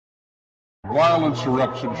Violence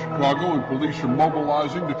erupts in Chicago and police are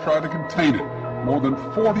mobilizing to try to contain it. More than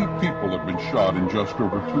 40 people have been shot in just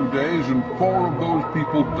over 2 days, and 4 of those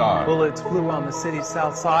people died. Bullets flew on the city's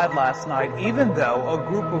south side last night, even though a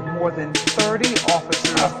group of more than 30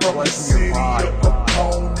 officers was nearby.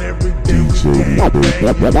 Every day we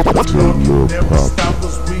never stop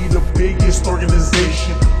us. We the biggest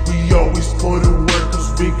organization. We always put in work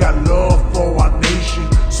 'cause we got love for our nation.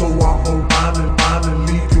 So I'm around and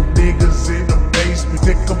leave you niggas in the basement.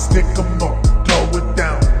 Stick 'em up, throw it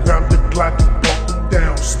down. Grab the Glock and buck 'em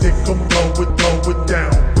down. Stick 'em, throw it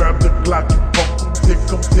down. Grab the Glock and buck 'em. Stick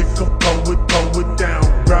 'em, throw it down.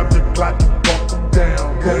 Grab the Glock and buck 'em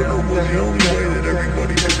down. The only way that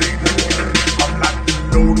everybody can be. I'm locked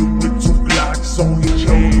and loaded with 2 Glocks on each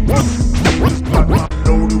hand. I'm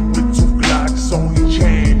loaded with 2 Glocks on each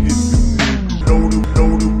hand. Loaded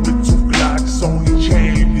with 2 Glocks on each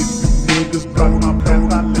hand. If you niggas block my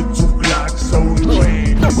path, I let 2 Glocks on each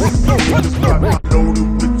hand. Niggas block my loaded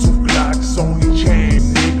with 2 Glocks on each hand.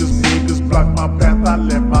 Niggas block my path, I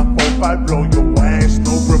let my 4-5 blow your ass.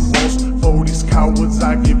 No remorse for these cowards.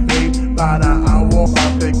 I get paid by the hour.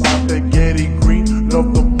 About that getting green.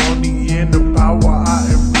 Love the money and the power. I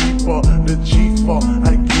am reaper, the chief.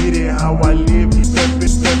 I get it how I live.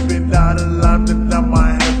 Stepping out of line, then I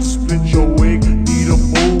might have to split your wig. Need a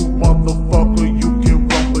move, motherfucker. You can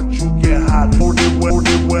run, but you get hot. Hold it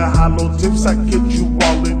with hollow tips. I get you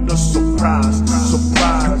all in a surprise.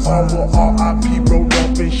 Our RIP rolled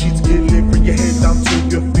up and sheets get lit. Bring your head down to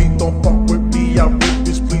your feet. Don't fuck with me. I rip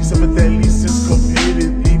this police. Evidently since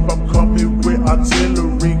committed deep. I'm coming with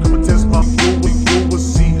artillery. Come and test my fuel and you will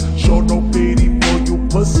see. Show no pity for you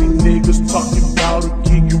pussy niggas talking about a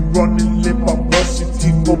king. You running lip. I'm busting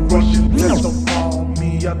teeth for brushing. Let them on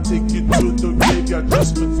me. I take you to the graveyard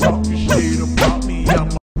just for talking shit about me. I'm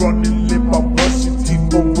running lip. I'm busting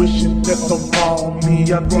teeth for wishing that them on me.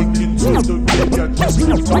 I take you to the graveyard just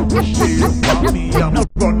for talking shit about me. I'm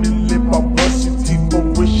running lip. I'm busting teeth for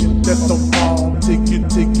wishing that them on. Take you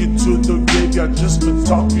to the graveyard just for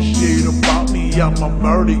talking shit about me. I'm a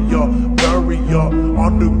murderer, bury ya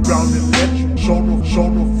underground and let you show no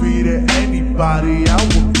fear to anybody. I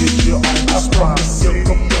will get you on the spot.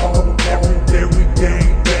 Come on, every day we gang.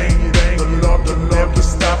 The Lord can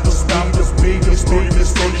stop us. We the biggest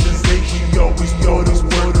organization. We always know this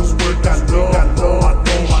word. I love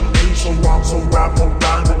our nation. So rap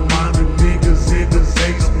around and mind the niggas in the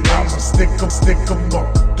Z's. I'ma stick 'em up,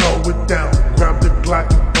 throw it down. Grab the Glock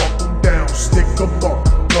and buck 'em down. Stick 'em up,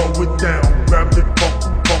 throw it down. Grab the buck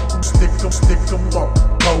 'em. Stick 'em up,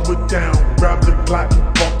 throw it down. Grab the Glock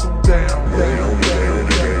and buck 'em down.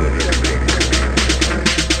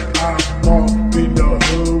 I'm off in the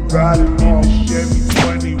hood, riding in the Chevy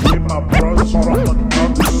 20 with my brothers from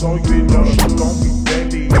another, so you know she gon' be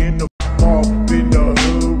deadly in the off in the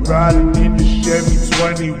hood, riding in the Chevy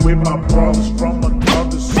 20 with my brothers from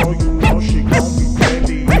another, so you know she gon' be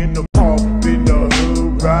deadly in the off in the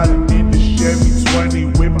hood, riding in the Chevy 20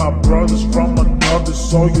 with my brothers from another,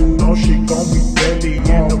 so you know she gon' be deadly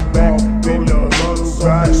in the back in the hood,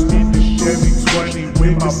 riding in the Chevy 20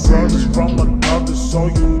 with my brothers from another, so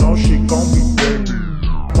you know she gon' be deadly.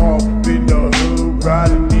 Off in the hood,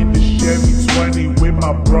 riding in the Chevy 20 with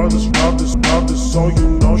my brothers, so you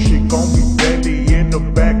know she gon' be deadly in the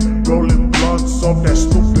back, rolling blunts off that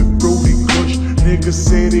stupid fruity kush. Niggas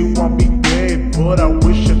say they want me dead, but I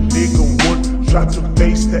wish a nigga would. Try to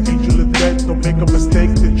face the angel of death, don't make a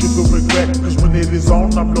mistake that you could regret. 'Cause when it is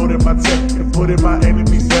on, I'm loading my tech and putting my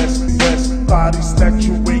enemies best. Body snatch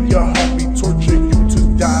you in your homie, torture you to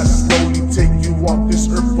die slowly, take you off this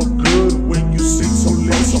earth for good. When you sing so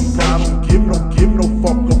let some problem, give no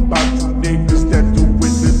fuck about you niggas that do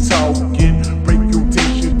with the talking. Break your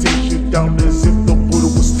tension down as if the Buddha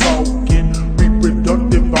was talking.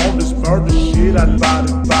 Reproductive on this murder shit, I buy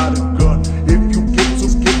the gun. If you get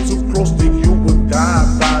too close, then you will die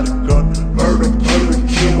by the gun. Murder,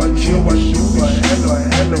 kill, I shoot a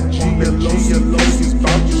hella G-L-O-C-L-O-C's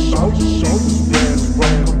bout your shoulders,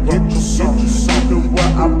 red, get you some. You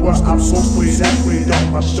know what I'm so sweet, on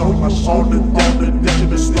my shoulder, all the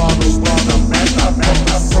digital slaughter. I'm at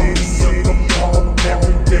the city, come home,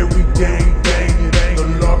 every day we gang. The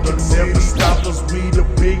Lord will never stop us, we the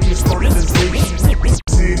biggest organization.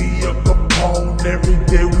 City of Capone, every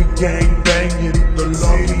day we gang banging. The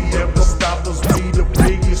Lord will never stop us, we the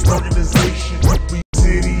biggest organization. We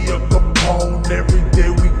city of Capone, every day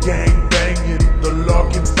we gang banging. The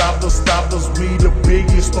Lord can stop us, we the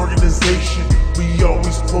biggest organization. We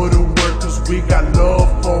always put in work 'cause we got love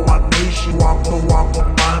for our nation. I'm a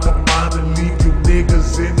mind and leave you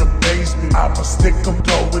niggas in the basement.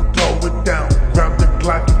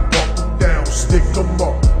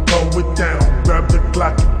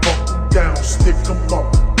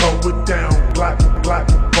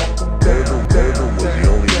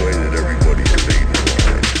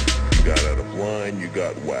 line, you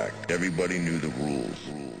got whacked. Everybody knew the rules.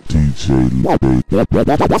 DJ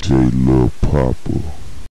Lil Papa.